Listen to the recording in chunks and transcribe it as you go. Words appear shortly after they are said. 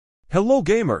Hello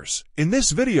gamers, in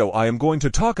this video I am going to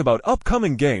talk about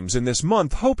upcoming games in this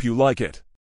month. Hope you like it.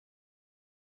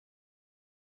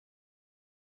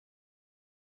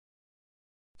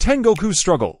 Tengoku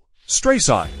Struggle.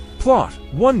 Strayside. Plot.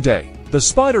 One day, the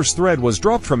spider's thread was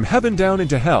dropped from heaven down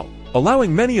into hell,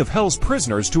 allowing many of hell's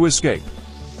prisoners to escape.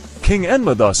 King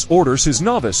Enma thus orders his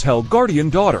novice hell guardian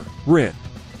daughter, Rin,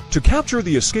 to capture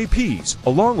the escapees,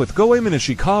 along with Goemon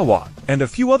Ishikawa, and a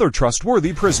few other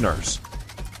trustworthy prisoners.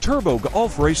 Turbo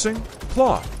Golf Racing.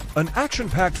 Plot. An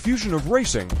action-packed fusion of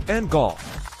racing and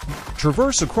golf.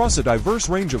 Traverse across a diverse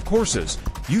range of courses,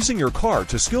 using your car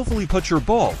to skillfully put your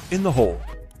ball in the hole.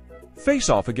 Face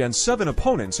off against 7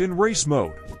 opponents in race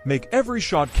mode. Make every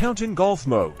shot count in golf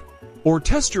mode. Or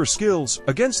test your skills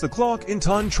against the clock in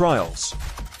time trials.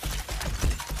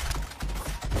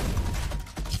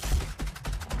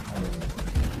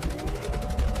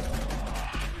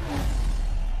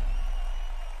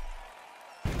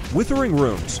 Withering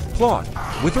Rooms. Plot.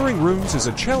 Withering Rooms is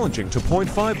a challenging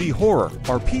 2.5D horror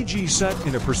RPG set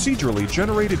in a procedurally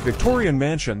generated Victorian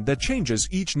mansion that changes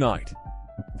each night.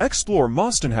 Explore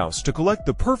Mostyn House to collect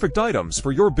the perfect items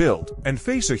for your build and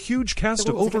face a huge cast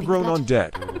of overgrown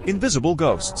undead, invisible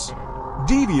ghosts,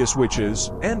 devious witches,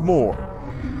 and more.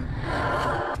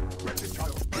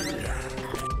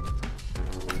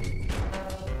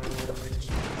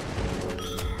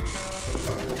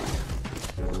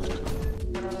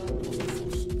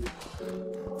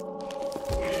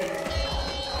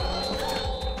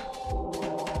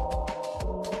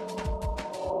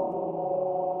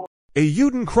 A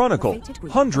Uden Chronicle.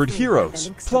 100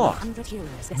 Heroes. Plot.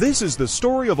 This is the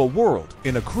story of a world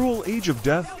in a cruel age of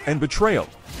death and betrayal,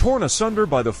 torn asunder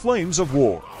by the flames of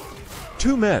war.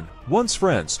 2 men, once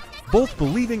friends, both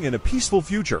believing in a peaceful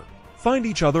future, find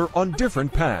each other on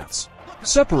different paths,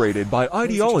 separated by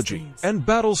ideology and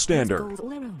battle standard.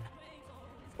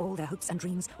 All their hopes and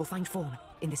dreams will find form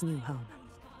in this new home.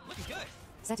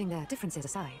 Setting their differences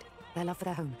aside, their love for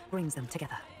their home brings them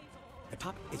together. The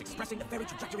top is expressing the very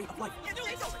trajectory of life.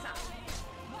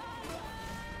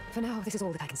 For now, this is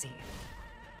all that I can see.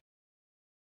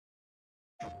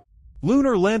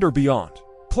 Lunar Lander Beyond.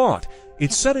 Plot.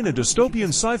 It's set in a dystopian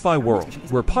sci-fi world,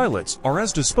 where pilots are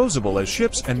as disposable as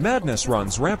ships and madness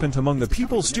runs rampant among the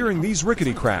people steering these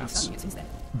rickety crafts.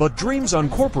 But Dreams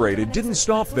Uncorporated didn't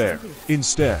stop there.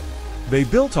 Instead, they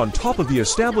built on top of the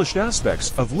established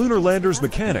aspects of Lunar Lander's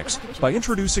mechanics by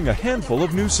introducing a handful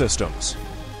of new systems.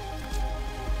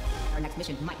 Our next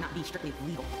mission might not be strictly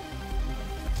legal.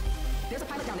 There's a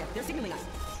pilot down there. They're signaling us.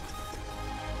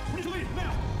 Where's the lead?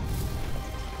 Now!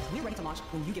 We're ready to launch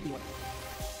when you give the order.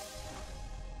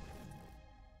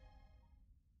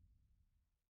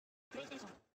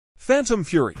 Phantom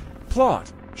Fury.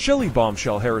 Plot. Shelley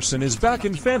Bombshell Harrison is back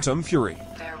in Phantom Fury,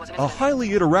 a highly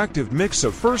interactive mix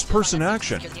of first-person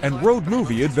action and road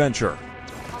movie adventure.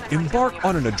 Embark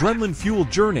on an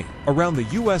adrenaline-fueled journey around the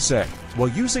USA while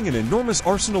using an enormous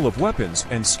arsenal of weapons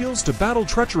and skills to battle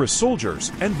treacherous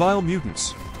soldiers and vile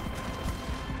mutants.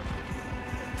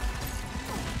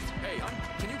 Hey,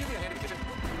 can you give me a hand in the kitchen?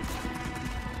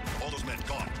 All those men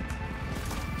gone.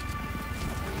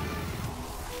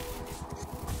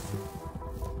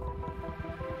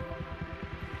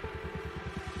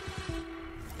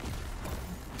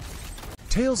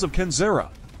 Tales of Kenzera.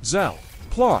 Zhao.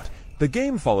 Plot. The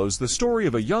game follows the story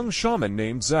of a young shaman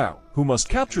named Zhao, who must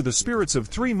capture the spirits of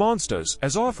 3 monsters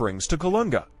as offerings to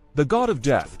Kalunga, the god of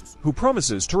death, who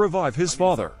promises to revive his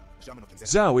father.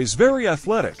 Zhao is very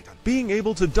athletic, being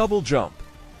able to double jump,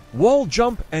 wall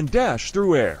jump, and dash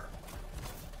through air.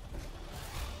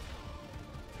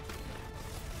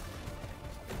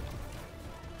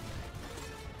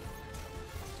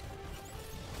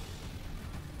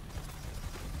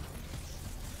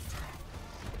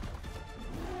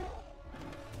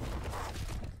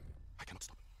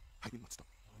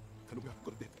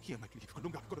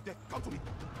 Come to me.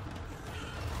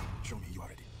 Show me you are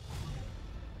ready.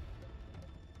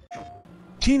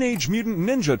 Teenage Mutant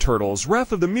Ninja Turtles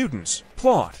Wrath of the Mutants.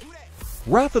 Plot.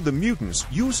 Wrath of the Mutants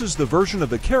uses the version of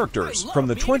the characters from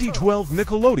the 2012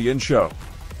 Nickelodeon show.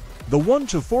 The 1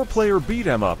 to 4 player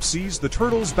beat-em-up sees the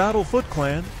Turtles battle Foot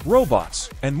Clan, robots,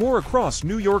 and more across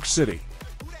New York City.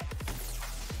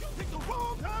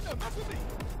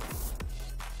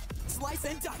 Slice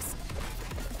and dice.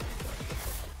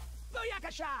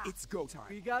 It's go time.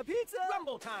 We got pizza!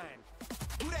 Rumble time.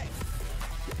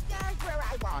 That's where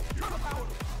I want. Turtle power.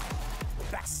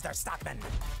 Baxter Stockman.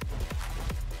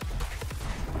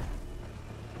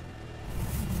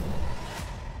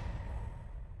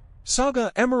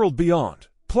 Saga Emerald Beyond.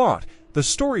 Plot. The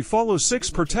story follows 6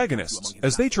 protagonists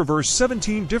as they traverse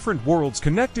 17 different worlds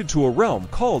connected to a realm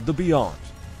called the Beyond.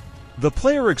 The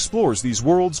player explores these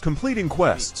worlds, completing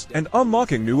quests and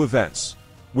unlocking new events,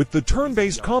 with the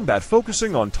turn-based combat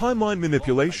focusing on timeline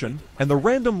manipulation and the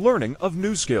random learning of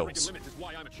new skills.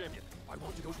 I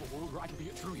want to go to a world where I can be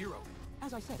a true hero.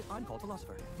 As I said, I'm called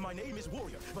Philosopher. My name is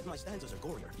Warrior, but my stanzas are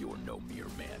gorier. You're no mere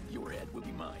man. Your head will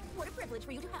be mine. What a privilege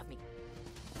for you to have me.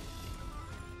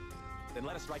 Then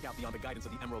let us strike out beyond the guidance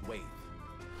of the Emerald Wave.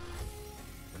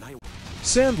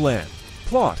 Sandland.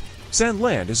 Plot.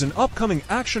 Sandland is an upcoming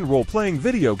action role-playing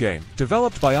video game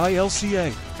developed by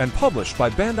ILCA and published by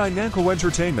Bandai Namco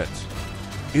Entertainment.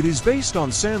 It is based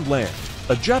on Sandland,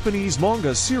 a Japanese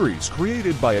manga series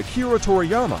created by Akira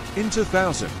Toriyama in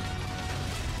 2000.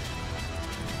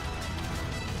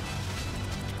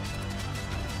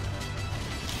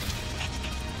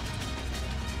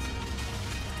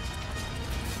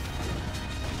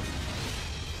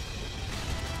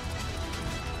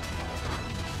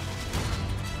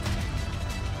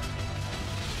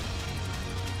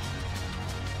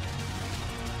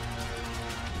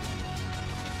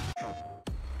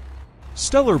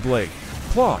 Stellar Blade.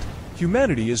 Plot.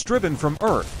 Humanity is driven from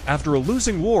Earth after a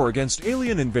losing war against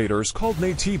alien invaders called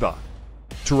Naytiba.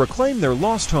 To reclaim their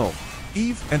lost home,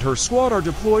 Eve and her squad are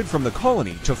deployed from the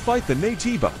colony to fight the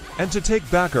Naytiba and to take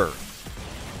back Earth.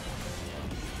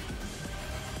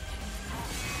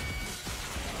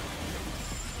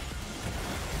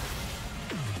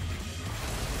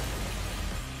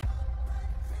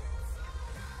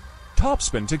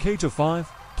 Topspin Taketo 5.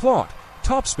 Plot.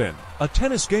 Topspin, a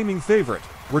tennis gaming favorite,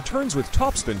 returns with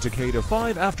Topspin Taketo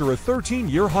 5 after a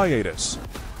 13-year hiatus.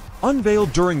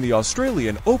 Unveiled during the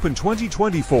Australian Open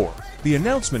 2024, the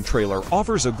announcement trailer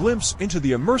offers a glimpse into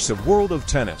the immersive world of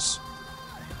tennis.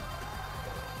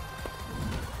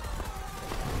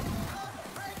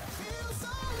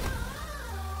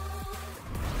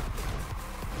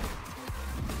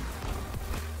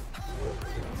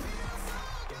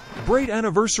 Braid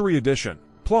Anniversary Edition.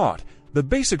 Plot. The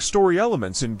basic story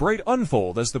elements in Braid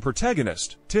unfold as the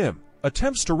protagonist, Tim,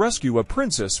 attempts to rescue a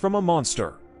princess from a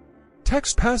monster.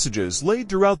 Text passages laid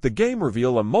throughout the game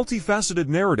reveal a multifaceted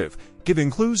narrative, giving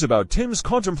clues about Tim's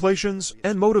contemplations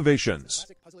and motivations.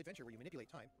 Classic puzzle adventure where you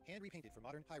manipulate time, hand repainted for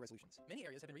modern high resolutions. Many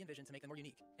areas have been re-envisioned to make them more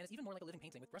unique, and it's even more like a living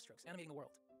painting with brushstrokes animating the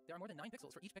world. There are more than 9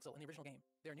 pixels for each pixel in the original game.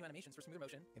 There are new animations for smoother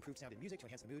motion, Improved sound and music to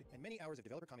enhance the mood, and many hours of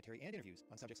developer commentary and interviews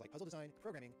on subjects like puzzle design,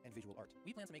 programming, and visual art.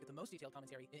 We plan to make it the most detailed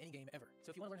commentary in any game ever. So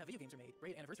if you want to learn how video games are made,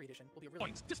 Braid Anniversary Edition will be a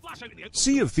really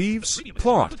Sea of Thieves.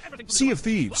 Plot. Sea of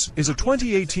Thieves is a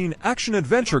 2018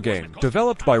 action-adventure game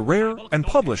developed by Rare and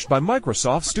published by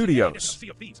Microsoft Studios.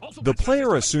 The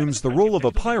player assumes the role of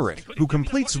a pirate who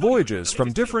completes voyages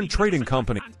from different trading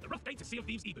companies.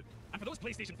 And for those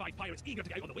PlayStation 5 pirates eager to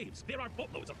get out on the waves, there are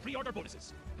boatloads of pre-order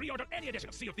bonuses. Pre-order any edition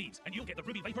of Sea of Thieves, and you'll get the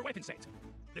Ruby Viper weapon set,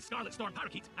 the Scarlet Storm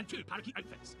parakeet, and 2 parakeet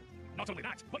outfits. Not only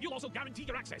that, but you'll also guarantee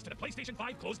your access to the PlayStation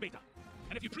 5 closed beta.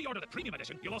 And if you pre-order the Premium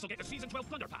Edition, you'll also get the Season 12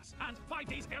 Thunder Pass, and 5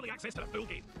 days early access to the full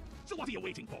game. So what are you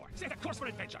waiting for? Set a course for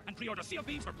adventure, and pre-order Sea of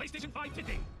Thieves for PlayStation 5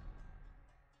 today.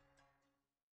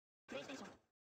 PlayStation.